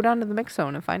go down to the mix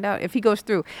zone and find out if he goes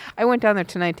through. I went down there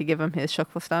tonight to give him his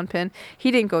Shukflastan pin.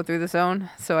 He didn't go through the zone,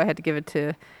 so I had to give it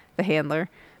to the handler.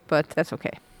 But that's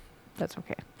okay. That's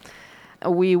okay.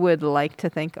 We would like to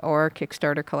thank our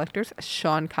Kickstarter collectors,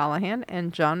 Sean Callahan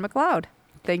and John McLeod.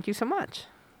 Thank you so much.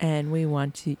 And we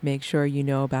want to make sure you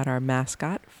know about our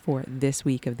mascot for this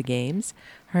week of the games.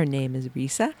 Her name is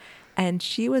Risa, and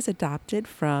she was adopted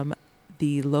from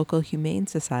the local Humane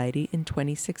Society in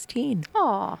 2016.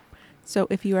 Aw. So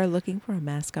if you are looking for a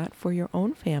mascot for your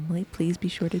own family, please be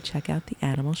sure to check out the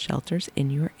animal shelters in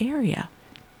your area.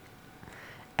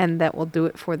 And that will do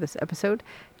it for this episode.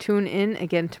 Tune in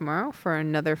again tomorrow for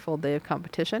another full day of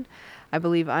competition. I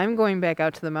believe I'm going back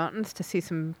out to the mountains to see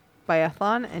some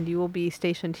biathlon, and you will be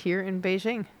stationed here in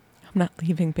Beijing. I'm not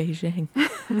leaving Beijing.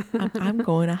 I'm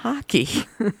going to hockey.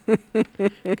 I'm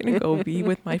going to go be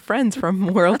with my friends from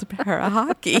World Para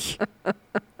Hockey.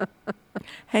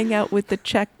 Hang out with the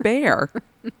Czech bear.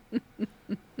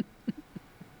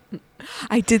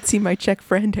 I did see my Czech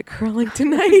friend at curling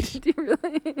tonight. Do you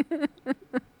really?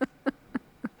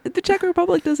 The Czech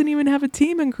Republic doesn't even have a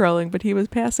team in curling, but he was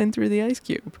passing through the ice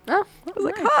cube. Oh, I was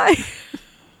like, hi.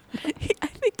 I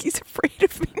think he's afraid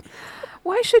of me.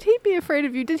 Why should he be afraid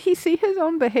of you? Did he see his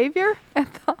own behavior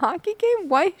at the hockey game?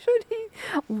 Why should he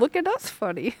look at us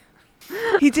funny?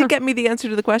 He did get me the answer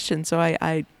to the question, so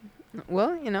I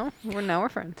Well, we're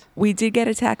friends. we did get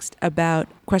a text about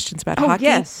questions about Oh, hockey.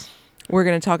 yes. We're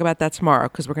going to talk about that tomorrow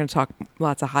because we're going to talk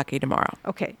lots of hockey tomorrow.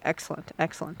 Okay, excellent.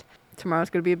 Tomorrow's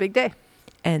going to be a big day.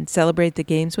 And celebrate the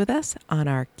games with us on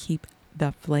our Keep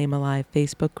the Flame Alive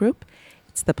Facebook group.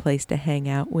 It's the place to hang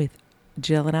out with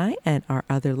Jill and I and our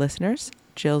other listeners.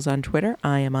 Jill's on Twitter.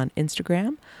 I am on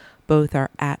Instagram. Both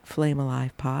are at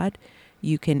FlameAlivePod.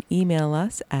 You can email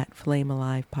us at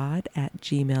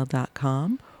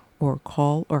flamealivepod@gmail.com or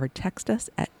call or text us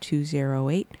at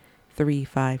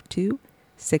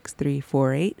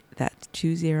 208-352-6348. That's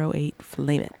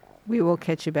 208-FLAME-IT. We will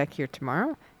catch you back here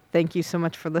tomorrow. Thank you so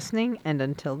much for listening, and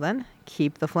until then,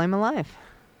 keep the flame alive.